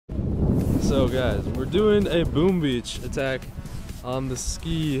So guys, we're doing a boom beach attack on the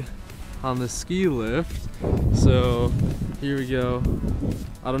ski lift. So here we go.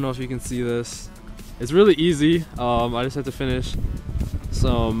 I don't know if you can see this. It's really easy. I just have to finish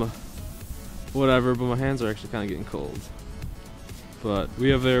some whatever, but my hands are actually kind of getting cold. But we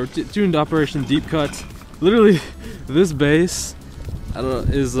have a tuned Operation Deep Cut. Literally, this base, I don't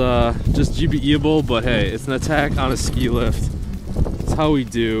know, is just GBE-able, but hey, it's an attack on a ski lift. It's how we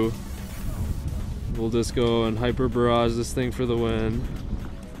do. We'll just go and hyper barrage this thing for the win,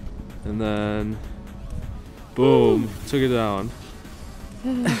 and then boom, took it down.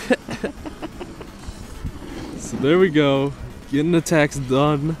 So there we go, getting attacks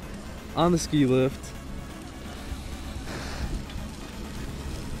done on the ski lift.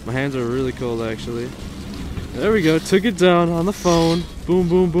 My hands are really cold actually. There we go, took it down on the phone. Boom,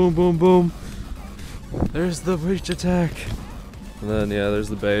 boom, boom, boom, boom. There's the beach attack. And then yeah, there's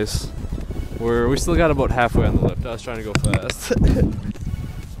the base. We still got about halfway on the lift. I was trying to go fast.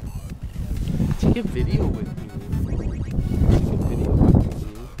 Take a video with me.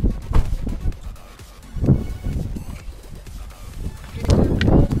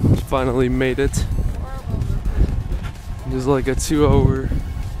 Finally made it. It was like a 2-hour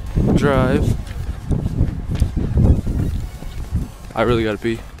drive. I really gotta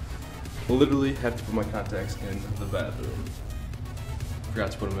pee. I literally have to put my contacts in the bathroom.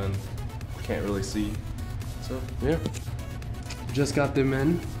 Forgot to put them in. Can't really see. So yeah. Just got them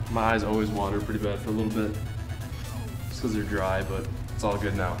in. My eyes always water pretty bad for a little bit. Just because they're dry, but it's all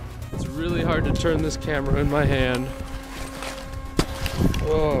good now. It's really hard to turn this camera in my hand.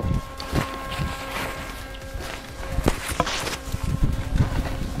 Oh.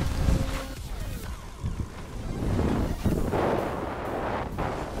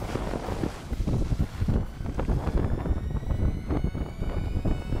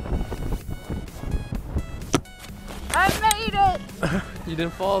 I made it! You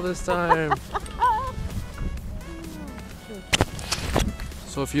didn't fall this time.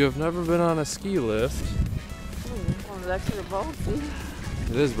 So if you have never been on a ski lift, Oh, it's actually bouncy.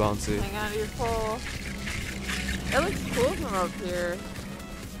 it is bouncy. Hang on to your pole. It looks cool from up here.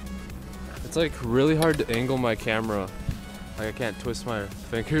 It's like really hard to angle my camera. Like I can't twist my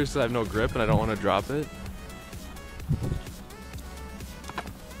fingers, I have no grip and I don't want to drop it.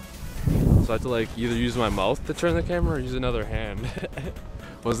 So I have to like either use my mouth to turn the camera or use another hand.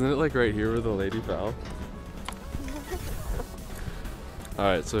 Wasn't it like right here where the lady fell?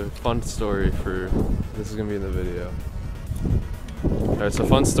 Alright, so fun story for, this is gonna be in the video. Alright, so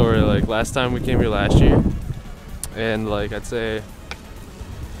fun story, like last time we came here last year, and like I'd say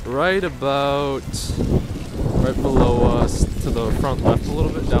right below us to the front left a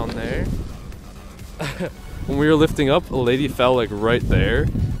little bit down there. When we were lifting up, a lady fell like right there.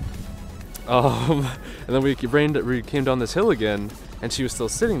 And then we came down this hill again, and she was still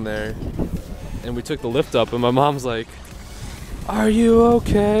sitting there. And we took the lift up, and my mom's like, "Are you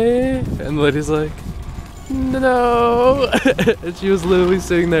okay?" And the lady's like, "No." And she was literally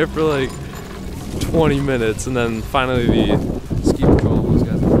sitting there for like 20 minutes, and then finally the ski patrol, those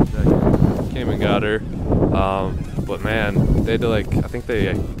guys came and got her. But man, they had to like, I think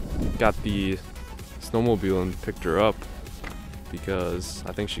they got the snowmobile and picked her up, because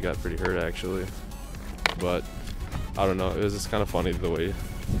I think she got pretty hurt actually. But I don't know, it was just kind of funny the way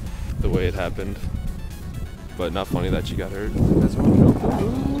it happened, but not funny that she got hurt. That's one jump.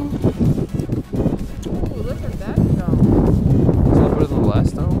 Ooh, look at that jump. Is that better than the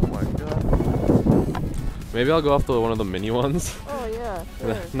last time? Oh my god. Maybe I'll go off to one of the mini ones. Oh yeah,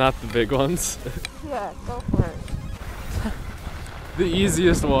 sure. Not the big ones. Yeah, go for it. The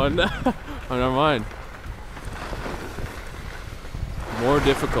easiest one. Oh, never mind. More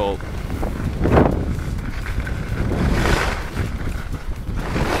difficult.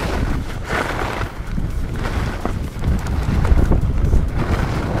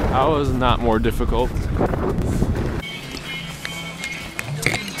 That was not more difficult. Did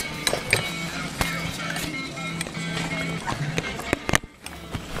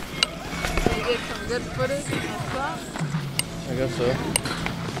you get some good footage and stuff? I guess so.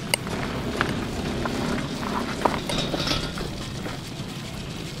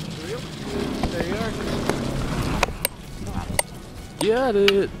 There you are. Get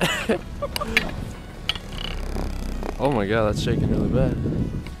it! Oh my god, that's shaking really bad.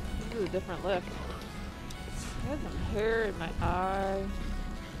 This is a different lift. I have some hair in my eye.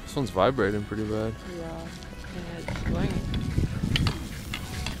 This one's vibrating pretty bad. Yeah, and it's swinging.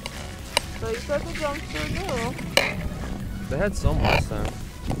 So you said the jumps are new. They had some last time.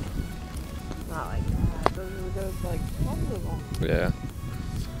 Not like that. There's like tons of them. Yeah.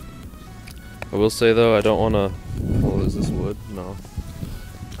 I will say though, I don't want to. Oh, is this wood? No.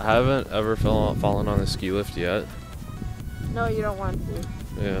 I haven't ever fallen on a ski lift yet. No, you don't want to.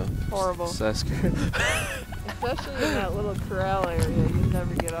 Yeah. Horrible. Especially in that little corral area, you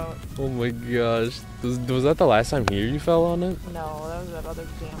never get out. Oh my gosh. Was that the last time here you fell on it? No, that was that other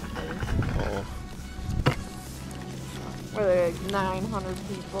jam place. Oh. Where there were like 900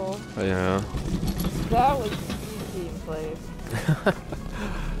 people. Yeah. That was a ski team place.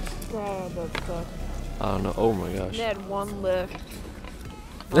 God, that sucked. I don't know. Oh my gosh. They had one lift.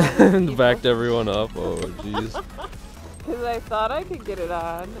 And backed everyone up. Oh jeez. Because I thought I could get it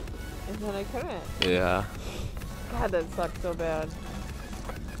on, and then I couldn't. Yeah. God, that sucked so bad.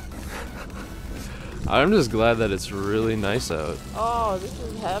 I'm just glad that it's really nice out. Oh, this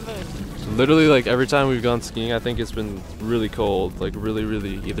is heaven. Literally, like every time we've gone skiing, I think it's been really cold. Like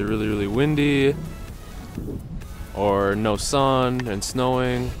either really windy, or no sun and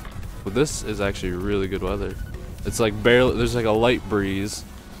snowing. But this is actually really good weather. It's like barely. There's like a light breeze.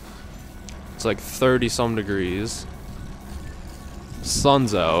 It's like 30 some degrees.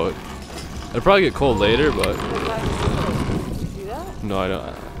 Sun's out. It'll probably get cold later, but. Did you see that? No, I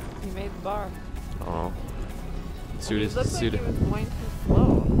don't. You made the bar. Oh. It looks like he was going too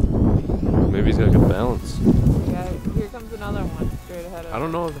slow. Maybe he's got good balance. Yeah, here comes another one straight ahead of I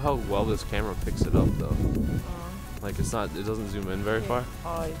don't know how well this camera picks it up though. us. Like it doesn't zoom in very far.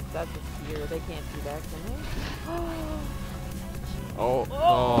 Oh, that's a skier. They can't see that, can they?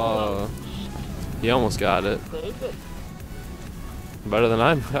 Oh. He almost got it. Saved it. Better than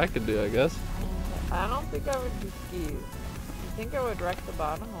I could do, I guess. I don't think I would do skis. I think I would wreck the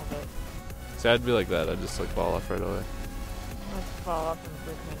bottom of it. See, I'd be like that. I'd just like fall off right away. Let's fall off in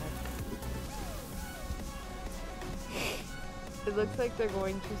 3 minutes. It looks like they're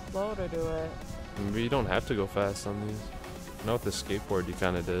going too slow to do it. Maybe you don't have to go fast on these. I know with the skateboard you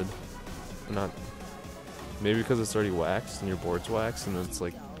kind of did. Not. Maybe because it's already waxed and your board's waxed and it's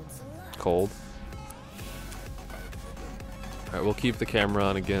like cold. Alright, we'll keep the camera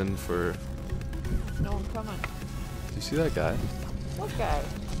on again for. No one coming. Do you see that guy? What guy?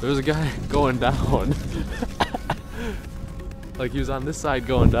 There's a guy going down. Like he was on this side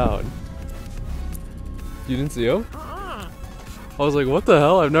going down. You didn't see him? I was like, what the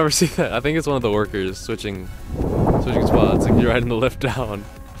hell? I've never seen that. I think it's one of the workers switching spots. Like you're riding the lift down.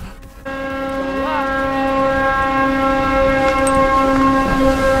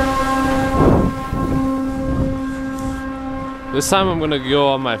 This time I'm gonna go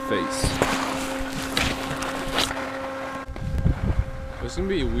on my face. It's gonna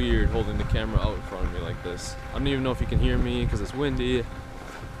be weird holding the camera out in front of me like this. I don't even know if you can hear me because it's windy.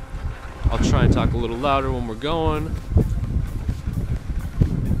 I'll try and talk a little louder when we're going.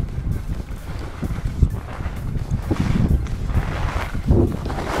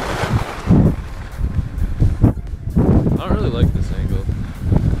 I don't really like this angle.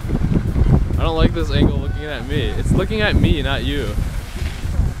 I don't like this angle looking at me. It's looking at me, not you.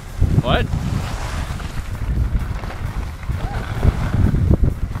 What?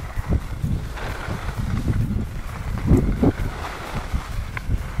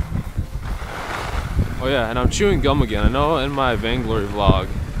 Oh yeah, and I'm chewing gum again. I know in my Vainglory vlog,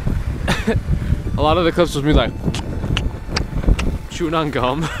 a lot of the clips was me like chewing on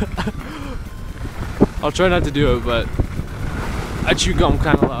gum. I'll try not to do it, but I chew gum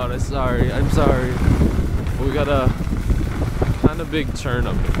kind of loud. I'm sorry. But we got a kind of big turn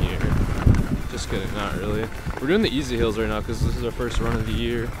up in here. Just kidding, not really. We're doing the easy hills right now because this is our first run of the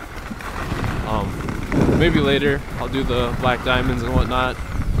year. Maybe later I'll do the black diamonds and whatnot.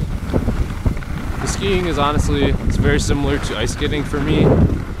 The skiing is honestly, it's very similar to ice skating for me.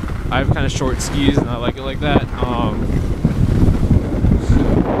 I have kind of short skis and I like it like that.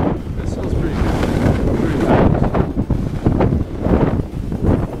 This feels pretty fast.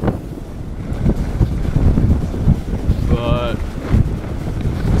 But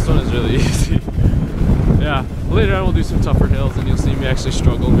this one is really easy. Yeah, later on we'll do some tougher hills and you'll see me actually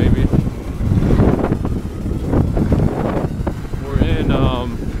struggle maybe. We're in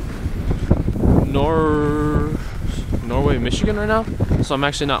Norway, Michigan right now. So I'm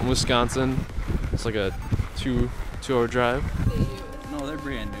actually not in Wisconsin. It's like a two-hour drive. No, they're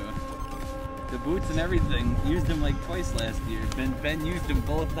brand new. The boots and everything. Used them like twice last year. Ben used them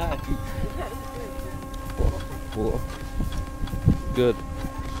both times. Cool. Good.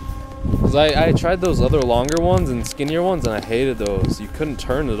 Cause I tried those other longer ones and skinnier ones and I hated those. You couldn't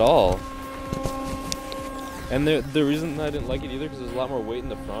turn at all. And the reason I didn't like it either because there's a lot more weight in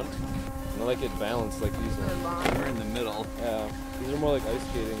the front. And I like it balanced like these ones. We're in the middle. Yeah. These are more like ice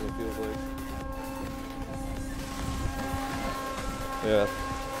skating, it feels like. Yeah.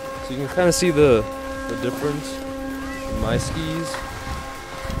 So you can kind of see the difference in my skis.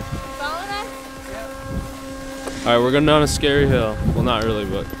 Alright, we're going down a scary hill. Well, not really,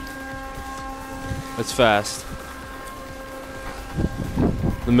 but it's fast.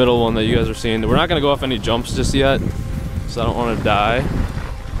 The middle one that you guys are seeing. We're not going to go off any jumps just yet, so I don't want to die.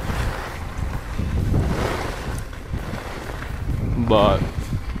 But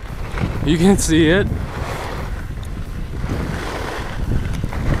you can see it.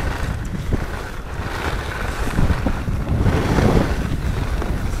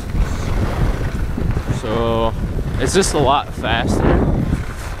 So it's just a lot faster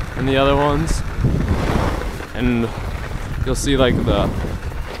than the other ones, and you'll see like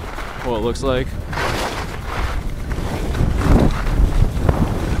what it looks like.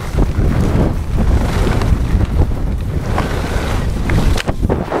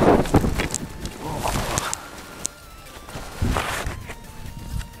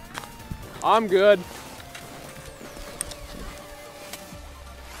 I'm good.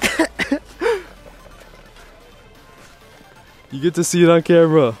 You get to see it on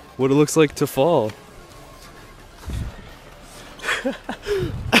camera, what it looks like to fall.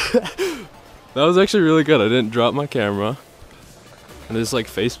 That was actually really good. I didn't drop my camera. And I just like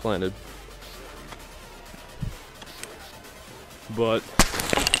face planted. But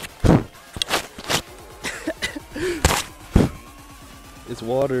it's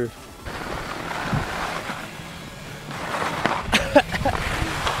water.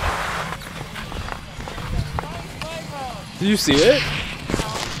 Did you see it?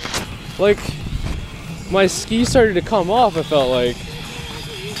 Like, my ski started to come off, I felt like.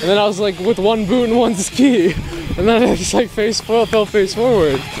 And then I was like with one boot and one ski. And then I just like fell face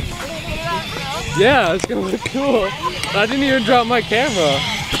forward. Yeah, it's gonna look cool. I didn't even drop my camera.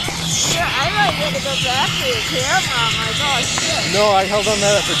 Yeah, I thought you had to go back to your camera. I'm like, oh shit. No, I held on to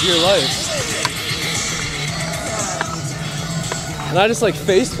that for dear life. And I just like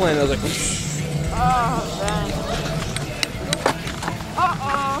face planted. I was like, oh, man.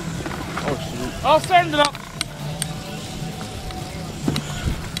 Uh-oh. oh shoot. Oh, stand it up.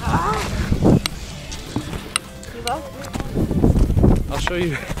 You left it? I'll show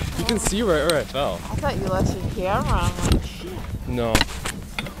you. You can see right where I fell. I thought you left your camera. I'm like, shit. No.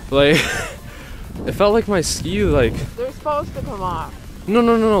 Like, it felt like my ski, like... They're supposed to come off. No,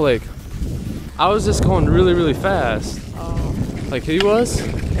 like... I was just going really, really fast. Oh. Like he was.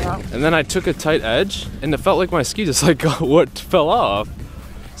 Yeah. And then I took a tight edge, and it felt like my ski just like fell off.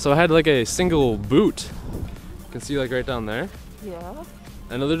 So I had like a single boot. You can see like right down there. Yeah.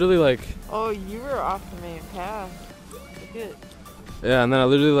 And I literally like... Oh, you were off the main path. Look at... Yeah, and then I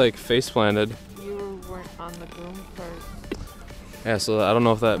literally like face planted. You weren't on the boom part. Yeah, so I don't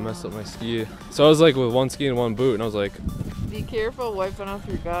know if that messed up my ski. So I was like with one ski and one boot, and I was like... Be careful wiping off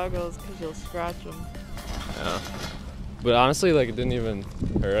your goggles because you'll scratch them. Yeah. But honestly, like it didn't even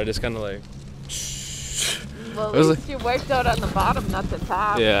hurt. I just kind of like... Well, at It was least you wiped out on the bottom, not the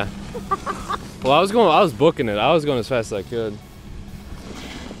top. Yeah. Well, I was booking it. I was going as fast as I could.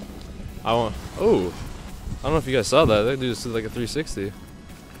 Oh, I don't know if you guys saw that. That dude just did like a 360.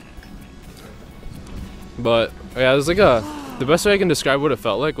 But yeah, it was like the best way I can describe what it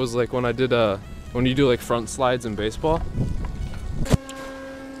felt like was like when I did when you do like front slides in baseball.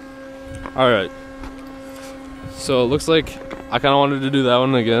 All right. So it looks like I kind of wanted to do that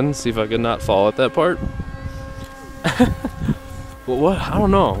one again, see if I could not fall at that part. But what? I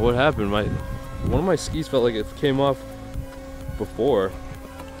don't know what happened. One of my skis felt like it came off before.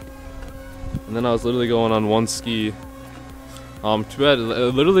 And then I was literally going on one ski. Too bad,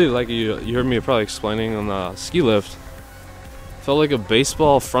 literally like you heard me probably explaining on the ski lift. Felt like a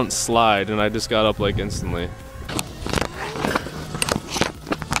baseball front slide, and I just got up like instantly.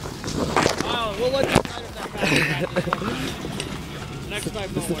 Oh, we'll let you try that back. Next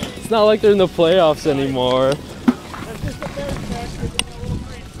time don't worry. It's not like they're in the playoffs anymore.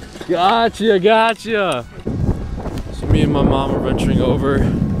 Gotcha. So me and my mom are venturing over to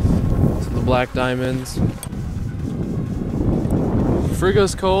the Black Diamonds.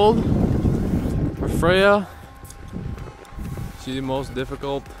 Frigga's cold. For Freya, she's the most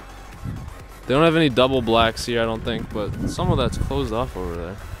difficult. They don't have any double blacks here, I don't think, but some of that's closed off over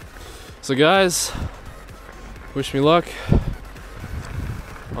there. So guys, wish me luck.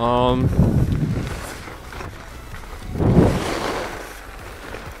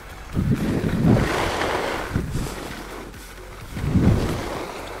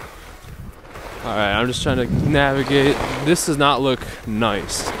 Alright, I'm just trying to navigate. This does not look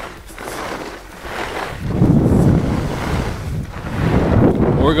nice.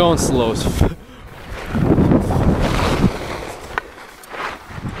 We're going slow.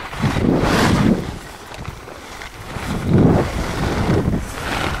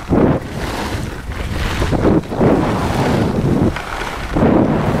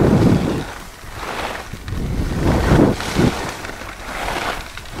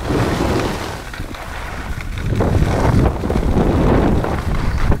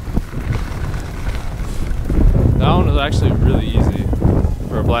 actually really easy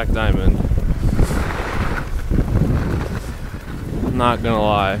for a black diamond. Not gonna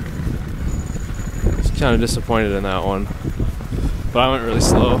lie. I was kind of disappointed in that one. But I went really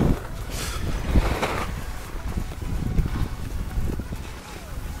slow.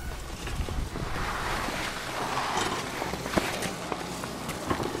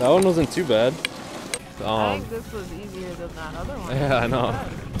 That one wasn't too bad. I think this was easier than that other one. Yeah, I know.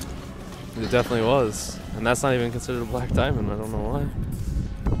 It definitely was. And that's not even considered a black diamond. I don't know why.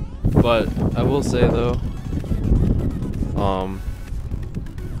 But I will say though,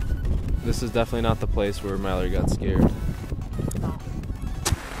 this is definitely not the place where Mallory got scared. No.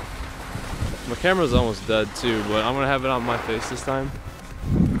 My camera's almost dead too, but I'm gonna have it on my face this time.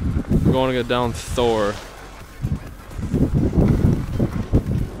 We're going to go down Thor.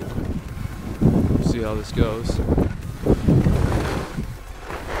 See how this goes.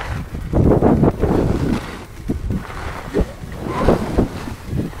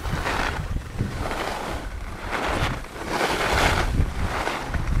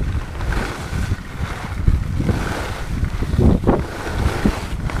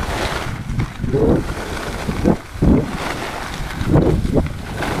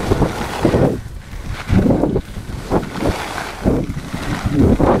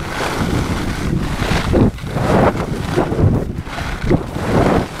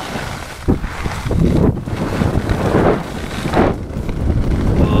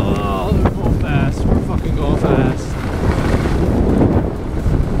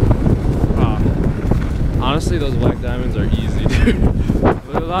 Honestly, those black diamonds are easy, dude.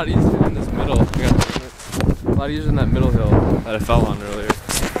 They're a lot easier than this middle. A lot easier than that middle hill that I fell on earlier.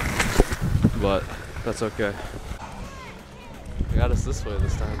 But that's okay. I got us this way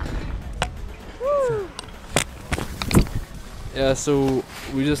this time. Woo! Yeah, so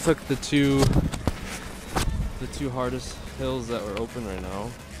we just took the two hardest hills that were open right now.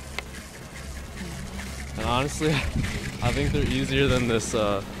 And honestly, I think they're easier than this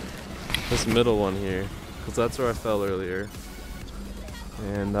this middle one here. Because that's where I fell earlier.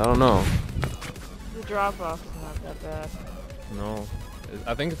 And I don't know. The drop off is not that bad. No.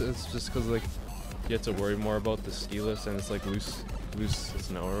 I think it's just because like you have to worry more about the ski lifts and it's like loose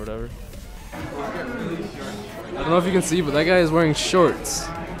snow or whatever. I don't know if you can see, but that guy is wearing shorts.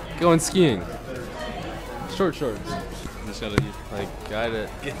 Going skiing. Short shorts. You just gotta like guide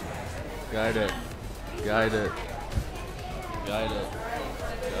it. Guide it. Guide it. Guide it.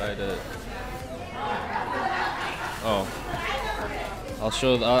 Guide it. Oh, I'll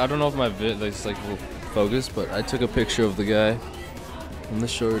show. I don't know if my vid will focus, but I took a picture of the guy in the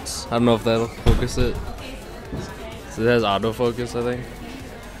shorts. I don't know if that'll focus it. So it has autofocus, I think.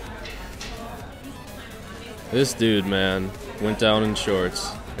 This dude, man, went down in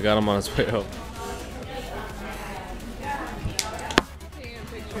shorts. I got him on his way up.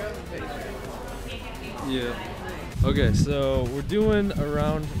 Yeah. Okay, so we're doing a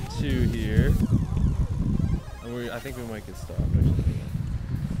round 2 here. I think we might get stopped actually.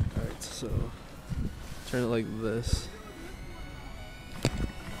 Alright, so turn it like this.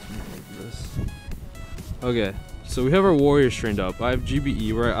 Turn it like this. Okay, so we have our warriors trained up. I have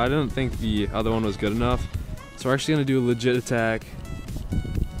GBE where I didn't think the other one was good enough. So we're actually gonna do a legit attack.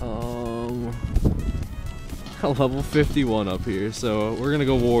 Level 51 up here. So we're gonna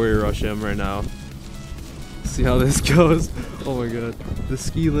go warrior rush him right now. See how this goes. Oh my god. The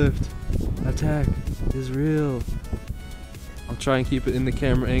ski lift attack is real. I'll try and keep it in the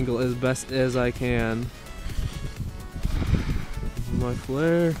camera angle as best as I can. My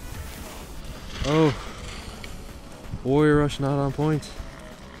flare. Oh. Warrior rush not on point.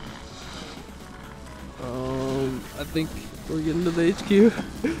 I think we're getting to the HQ.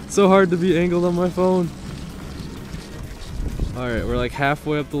 It's so hard to be angled on my phone. Alright, we're like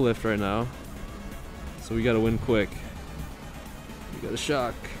halfway up the lift right now. So we gotta win quick. We gotta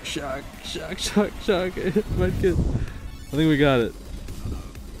shock. Might get. I think we got it.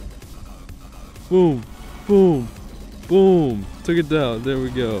 Boom, boom, boom. Took it down. There we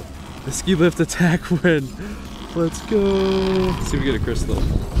go. The ski lift attack win. Let's go. Let's see if we get a crystal.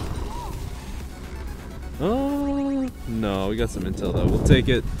 Oh no, we got some intel though. We'll take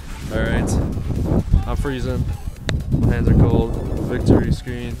it. All right. I'm freezing. Hands are cold. Victory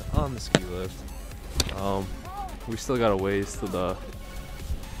screen on the ski lift. We still got a ways to the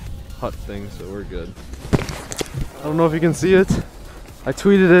hut thing, so we're good. I don't know if you can see it. I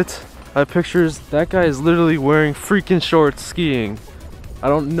tweeted it. I have pictures. That guy is literally wearing freaking shorts skiing. I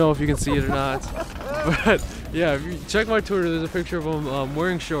don't know if you can see it or not, but yeah, if you check my Twitter, there's a picture of him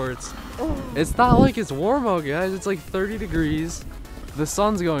wearing shorts. It's not like it's warm out, guys. It's like 30 degrees. The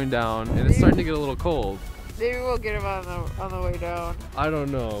sun's going down, and it's starting to get a little cold. Maybe we'll get him on the way down. I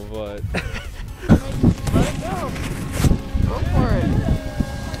don't know, but Let it go. Go for it.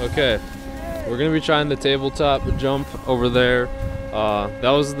 okay. We're gonna be trying the tabletop jump over there. That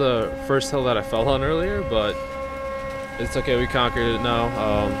was the first hill that I fell on earlier, but it's okay. We conquered it now.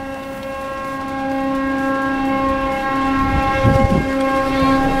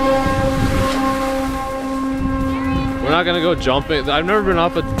 We're not gonna go jumping. I've never been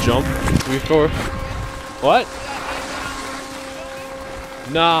up a jump before. What?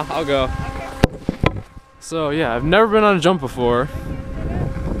 Nah, I'll go. So yeah, I've never been on a jump before.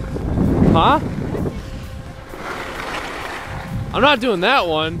 Huh? I'm not doing that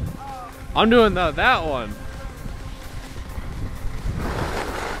one. I'm doing that one.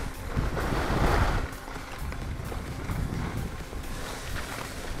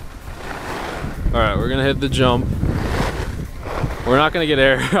 All right, we're gonna hit the jump. We're not gonna get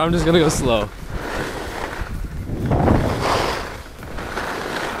air. I'm just gonna go slow.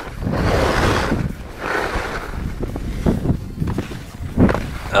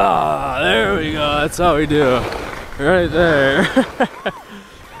 Ah, there we go. That's how we do. Right there.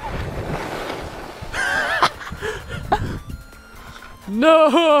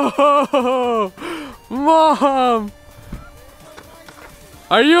 No! Mom!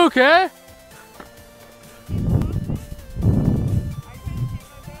 Are you okay?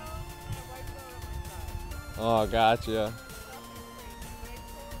 Oh, gotcha.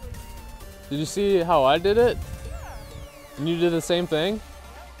 Did you see how I did it? And you did the same thing?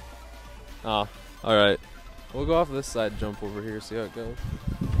 Oh, alright. We'll go off this side, jump over here, see how it goes.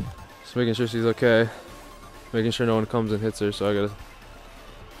 Just making sure she's okay. Making sure no one comes and hits her, so I gotta...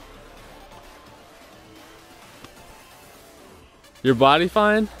 Your body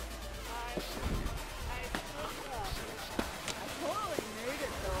fine? I totally made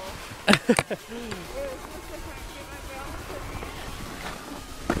it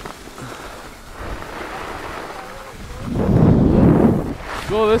though.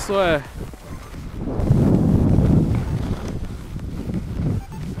 Go this way.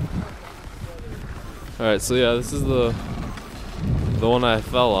 Alright, so yeah, this is the one I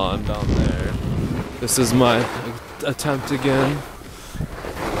fell on down there. This is my attempt again.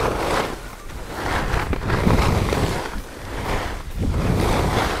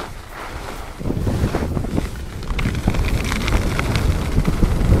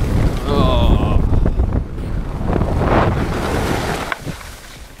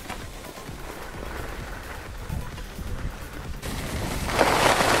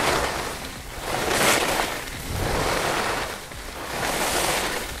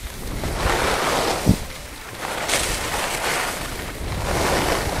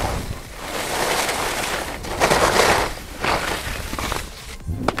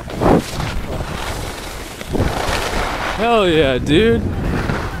 Hell yeah, dude.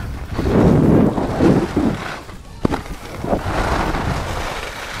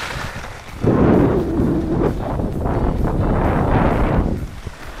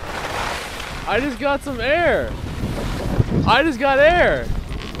 I just got some air. I just got air.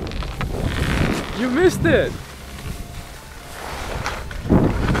 You missed it.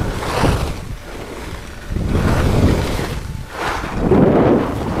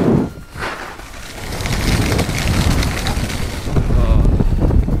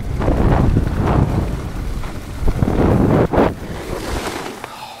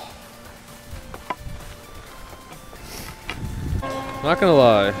 Not gonna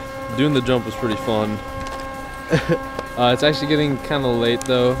lie, doing the jump was pretty fun. It's actually getting kind of late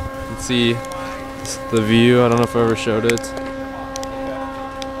though. You can see the view. I don't know if I ever showed it.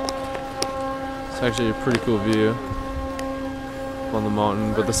 It's actually a pretty cool view on the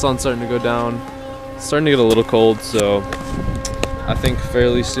mountain, but the sun's starting to go down. It's starting to get a little cold, so I think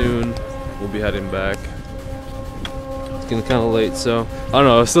fairly soon we'll be heading back. It's getting kind of late, so I don't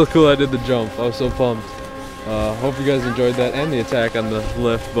know. It was still cool I did the jump. I was so pumped. Hope you guys enjoyed that and the attack on the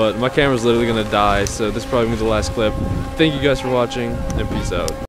lift, but my camera's literally gonna die, so this is probably gonna be the last clip. Thank you guys for watching, and peace out.